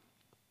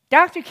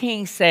 Dr.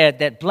 King said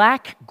that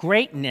black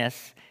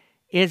greatness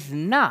is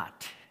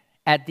not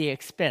at the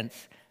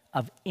expense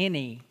of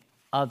any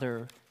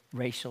other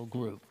racial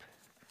group.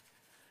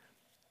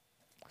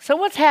 So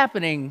what's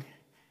happening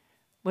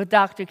with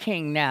Dr.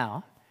 King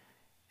now?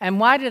 And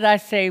why did I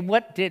say,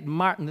 what did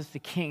Martin Luther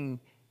King,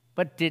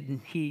 what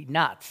didn't he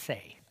not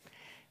say?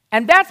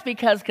 And that's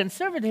because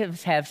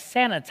conservatives have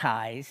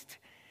sanitized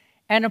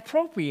and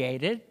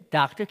appropriated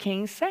Dr.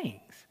 King's sayings.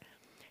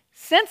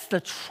 Since the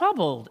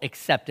troubled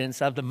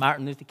acceptance of the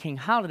Martin Luther King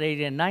holiday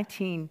in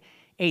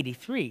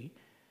 1983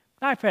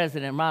 by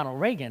President Ronald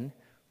Reagan,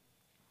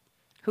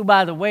 who,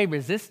 by the way,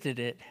 resisted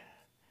it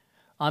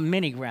on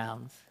many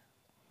grounds,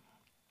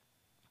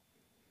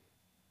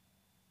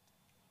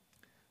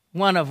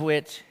 one of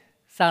which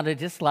sounded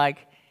just like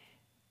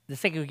the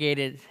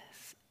segregated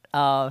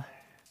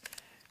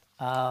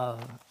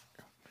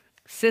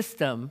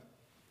system.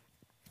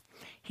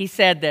 He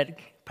said that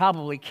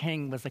probably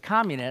King was a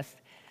communist,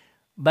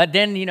 but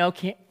then,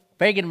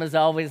 Reagan was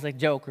always a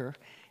joker.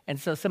 And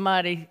so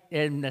somebody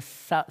in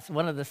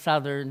one of the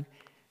Southern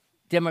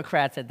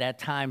Democrats at that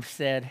time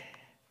said,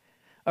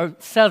 or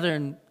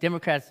Southern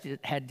Democrats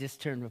had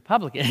just turned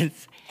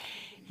Republicans.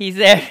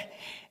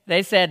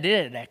 They said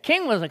that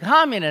King was a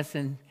communist,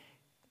 and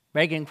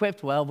Reagan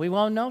quipped, well, we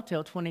won't know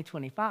till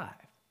 2025.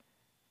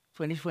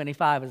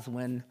 2025 is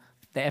when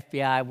the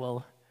FBI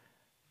will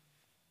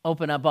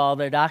open up all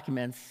their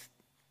documents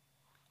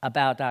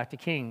about Dr.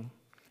 King.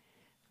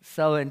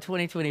 So in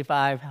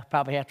 2025, I'll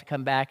probably have to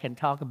come back and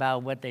talk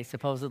about what they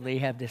supposedly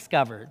have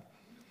discovered.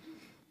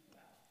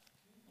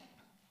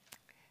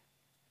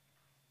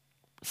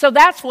 So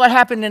that's what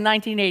happened in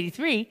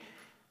 1983,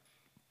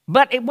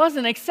 but it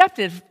wasn't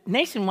accepted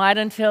nationwide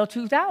until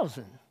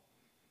 2000.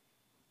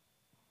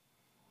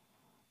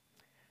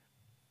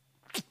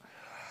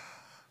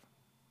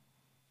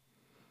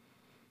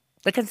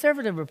 The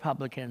conservative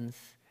Republicans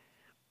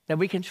that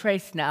we can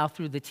trace now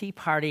through the Tea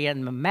Party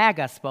and the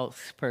MAGA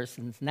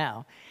spokespersons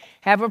now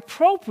have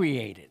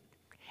appropriated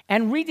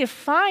and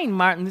redefined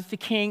Martin Luther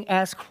King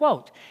as,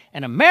 quote,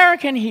 an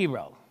American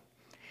hero.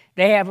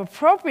 They have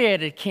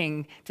appropriated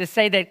King to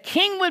say that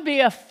King would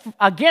be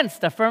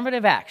against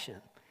affirmative action.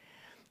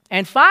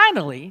 And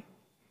finally,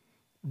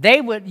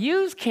 they would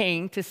use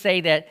King to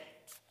say that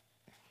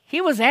he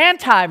was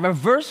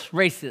anti-reverse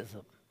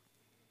racism.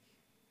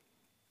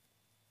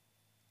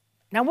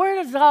 Now,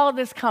 where does all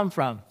this come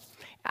from?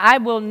 I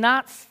will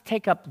not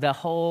take up the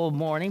whole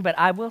morning, but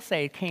I will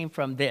say it came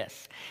from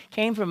this. It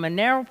came from a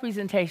narrow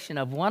presentation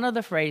of one of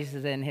the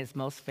phrases in his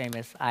most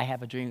famous I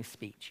Have a Dream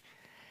speech.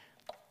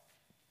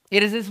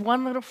 It is this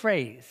one little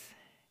phrase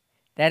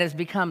that has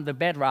become the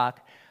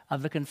bedrock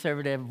of the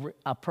conservative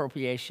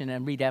appropriation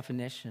and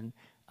redefinition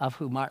of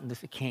who Martin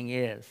Luther King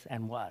is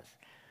and was.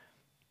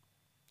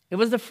 It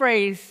was the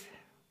phrase,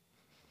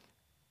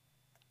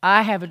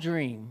 I have a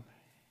dream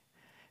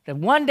that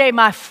one day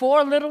my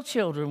 4 little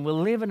children will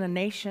live in a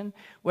nation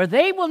where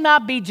they will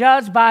not be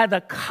judged by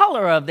the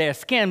color of their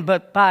skin,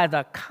 but by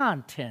the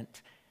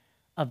content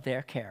of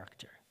their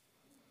character.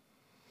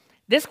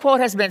 This quote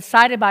has been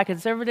cited by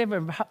conservative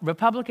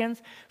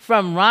Republicans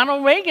from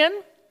Ronald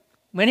Reagan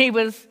when he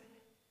was,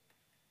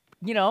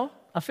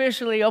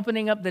 officially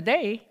opening up the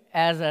day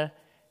as a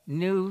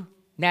new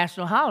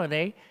national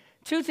holiday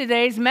to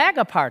today's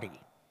MAGA party.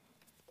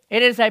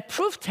 It is a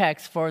proof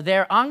text for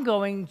their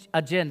ongoing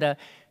agenda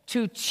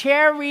to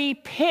cherry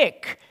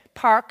pick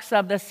parts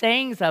of the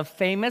sayings of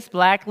famous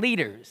black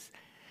leaders.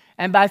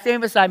 And by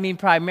famous, I mean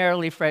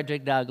primarily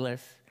Frederick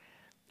Douglass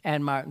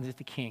and Martin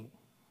Luther King.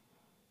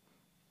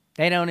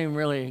 They don't even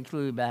really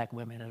include black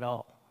women at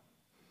all.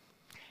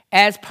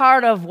 As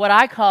part of what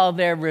I call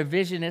their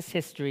revisionist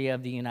history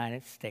of the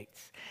United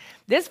States.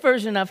 This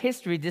version of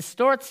history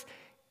distorts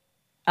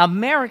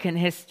American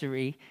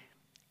history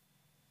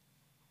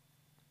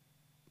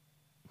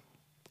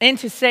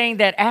into saying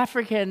that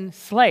African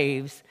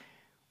slaves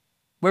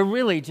were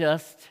really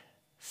just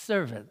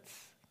servants.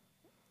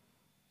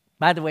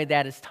 By the way,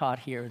 that is taught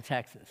here in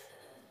Texas.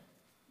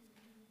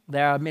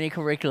 There are many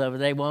curricula where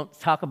they won't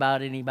talk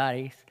about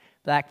anybody,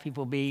 black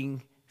people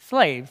being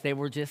slaves. They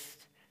were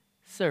just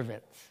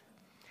servants.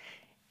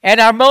 And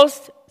our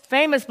most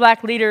famous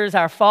black leaders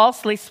are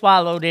falsely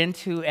swallowed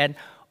into an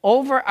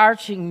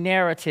overarching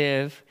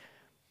narrative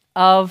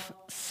of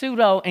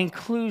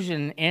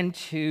pseudo-inclusion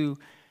into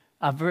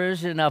a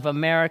version of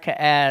America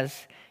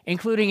as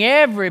including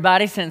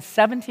everybody since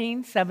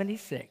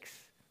 1776.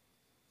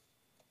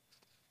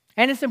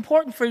 And it's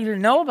important for you to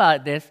know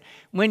about this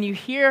when you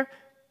hear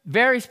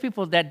various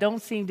people that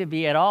don't seem to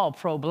be at all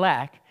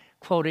pro-black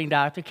quoting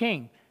Dr.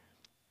 King,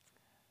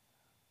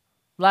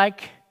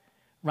 like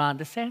Ron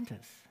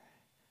DeSantis,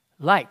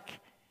 like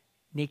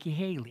Nikki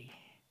Haley,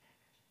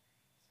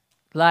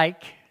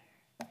 like,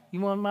 you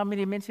want me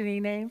to mention any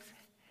names?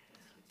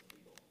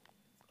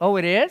 Oh,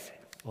 it is?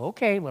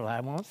 Okay, well, I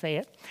won't say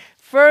it.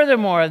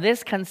 Furthermore,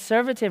 this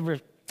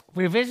conservative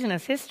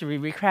revisionist history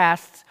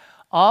recasts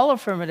all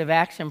affirmative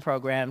action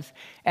programs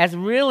as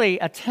really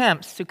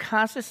attempts to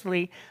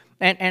consciously,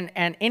 and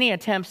any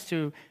attempts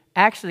to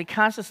actually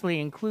consciously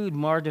include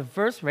more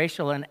diverse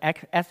racial and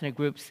ethnic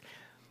groups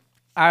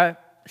are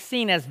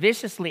seen as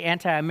viciously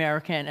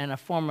anti-American and a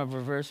form of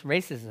reverse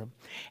racism.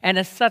 And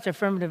as such,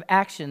 affirmative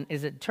action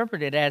is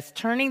interpreted as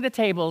turning the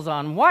tables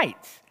on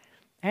whites,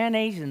 and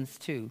Asians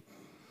too,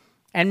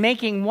 and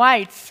making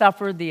whites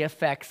suffer the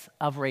effects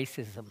of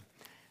racism.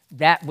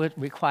 That would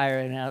require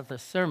another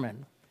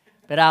sermon.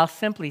 But I'll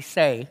simply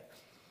say,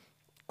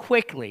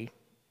 quickly,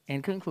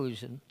 in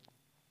conclusion,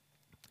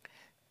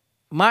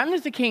 Martin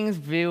Luther King's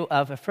view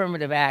of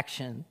affirmative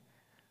action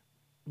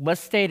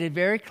was stated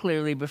very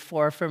clearly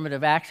before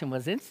affirmative action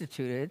was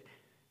instituted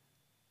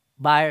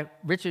by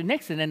Richard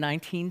Nixon in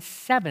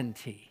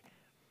 1970.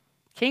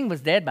 King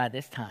was dead by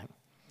this time.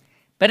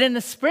 But in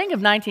the spring of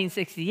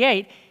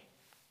 1968,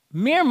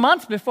 mere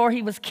months before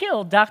he was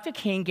killed, Dr.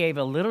 King gave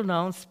a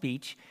little-known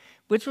speech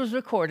which was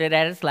recorded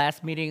at his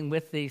last meeting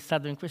with the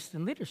Southern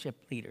Christian leadership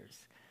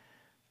leaders.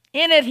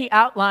 In it, he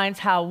outlines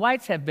how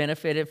whites have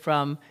benefited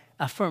from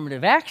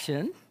affirmative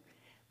action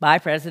by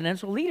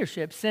presidential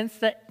leadership since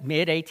the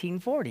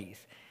mid-1840s.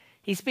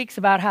 He speaks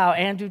about how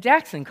Andrew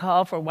Jackson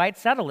called for white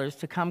settlers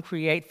to come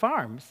create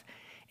farms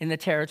in the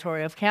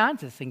territory of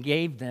Kansas and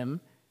gave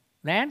them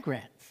land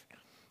grants.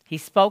 He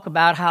spoke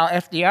about how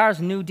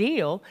FDR's New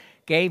Deal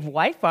gave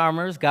white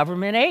farmers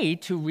government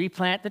aid to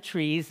replant the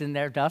trees in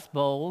their Dust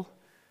Bowl,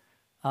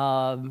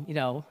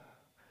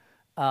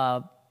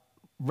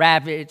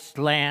 ravaged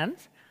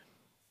lands,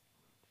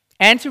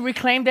 and to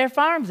reclaim their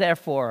farms,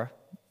 therefore,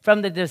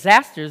 from the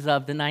disasters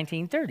of the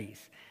 1930s.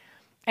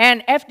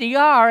 And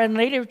FDR and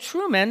later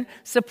Truman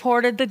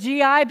supported the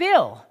GI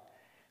Bill,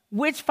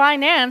 which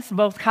financed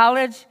both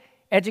college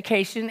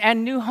education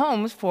and new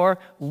homes for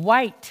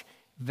white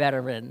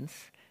veterans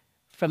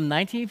from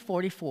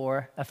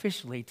 1944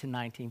 officially to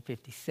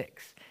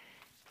 1956.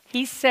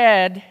 He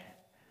said,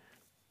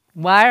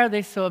 why are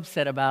they so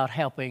upset about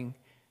helping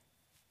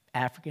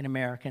African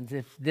Americans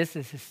if this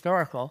is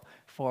historical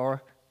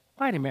for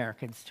white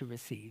Americans to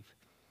receive?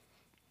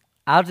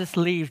 I'll just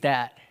leave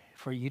that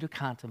for you to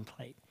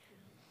contemplate.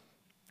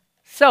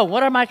 So,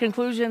 what are my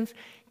conclusions?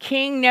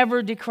 King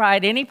never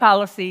decried any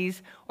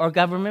policies or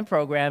government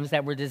programs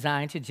that were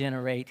designed to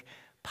generate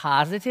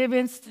positive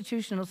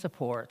institutional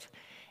support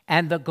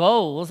and the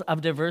goals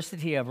of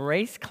diversity of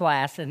race,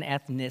 class, and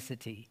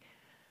ethnicity.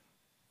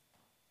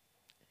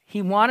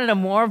 He wanted a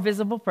more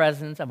visible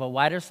presence of a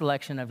wider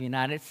selection of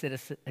United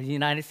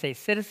States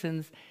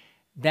citizens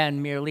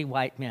than merely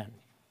white men.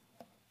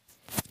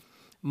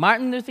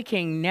 Martin Luther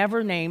King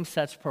never named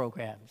such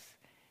programs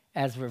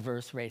as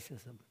reverse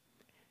racism.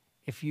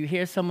 If you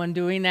hear someone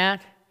doing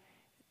that,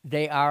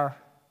 they are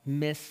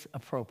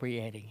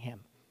misappropriating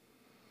him.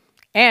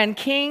 And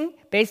King,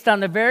 based on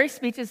the very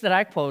speeches that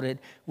I quoted,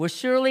 would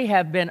surely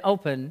have been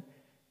open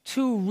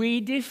to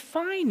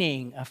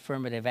redefining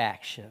affirmative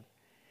action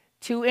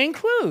to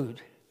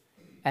include,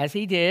 as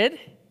he did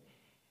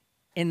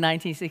in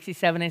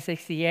 1967 and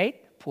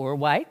 68, poor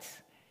whites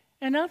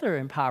and other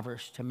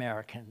impoverished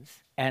Americans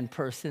and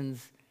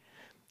persons.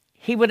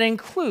 He would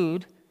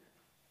include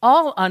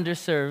all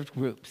underserved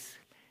groups,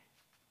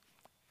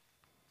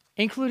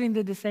 including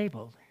the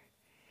disabled,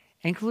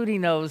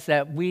 including those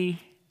that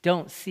we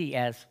don't see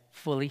as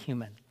fully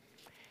human.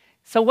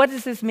 So what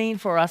does this mean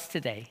for us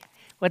today?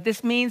 What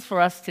this means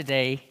for us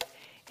today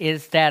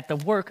is that the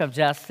work of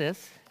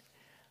justice,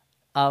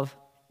 of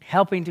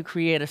helping to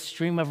create a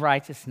stream of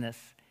righteousness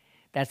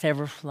that's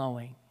ever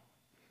flowing,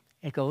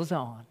 it goes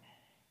on.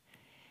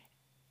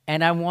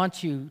 And I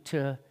want you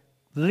to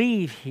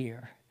leave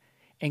here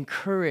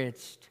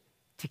encouraged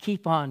to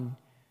keep on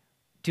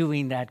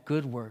doing that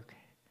good work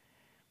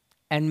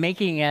and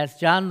making, as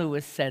John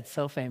Lewis said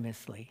so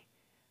famously,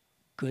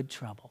 good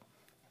trouble.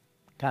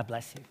 God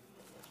bless you.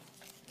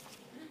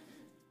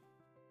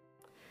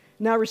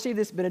 Now receive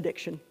this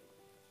benediction.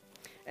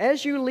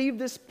 As you leave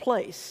this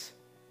place,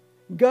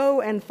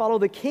 go and follow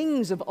the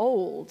kings of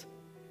old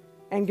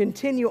and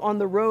continue on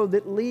the road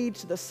that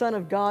leads to the Son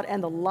of God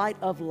and the light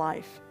of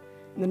life.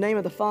 In the name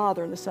of the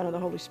Father, and the Son, and the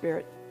Holy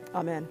Spirit.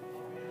 Amen.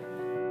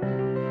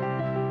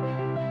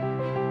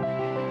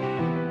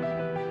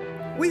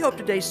 We hope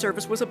today's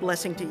service was a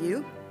blessing to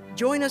you.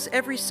 Join us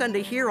every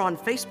Sunday here on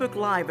Facebook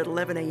Live at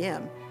 11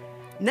 a.m.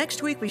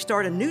 Next week, we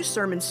start a new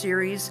sermon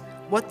series,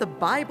 What the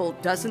Bible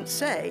Doesn't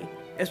Say,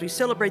 as we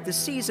celebrate the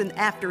season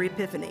after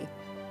Epiphany.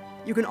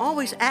 You can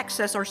always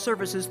access our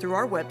services through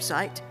our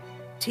website,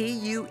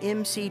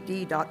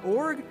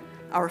 tumcd.org,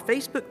 our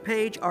Facebook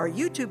page, our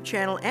YouTube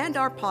channel, and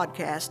our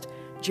podcast,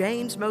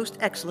 Jane's Most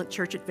Excellent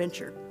Church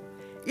Adventure.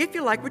 If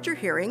you like what you're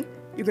hearing,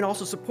 you can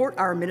also support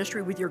our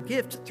ministry with your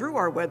gift through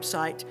our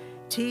website,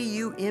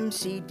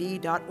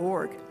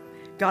 tumcd.org.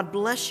 God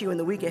bless you in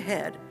the week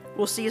ahead.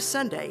 We'll see you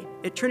Sunday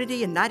at Trinity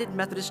United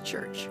Methodist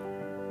Church.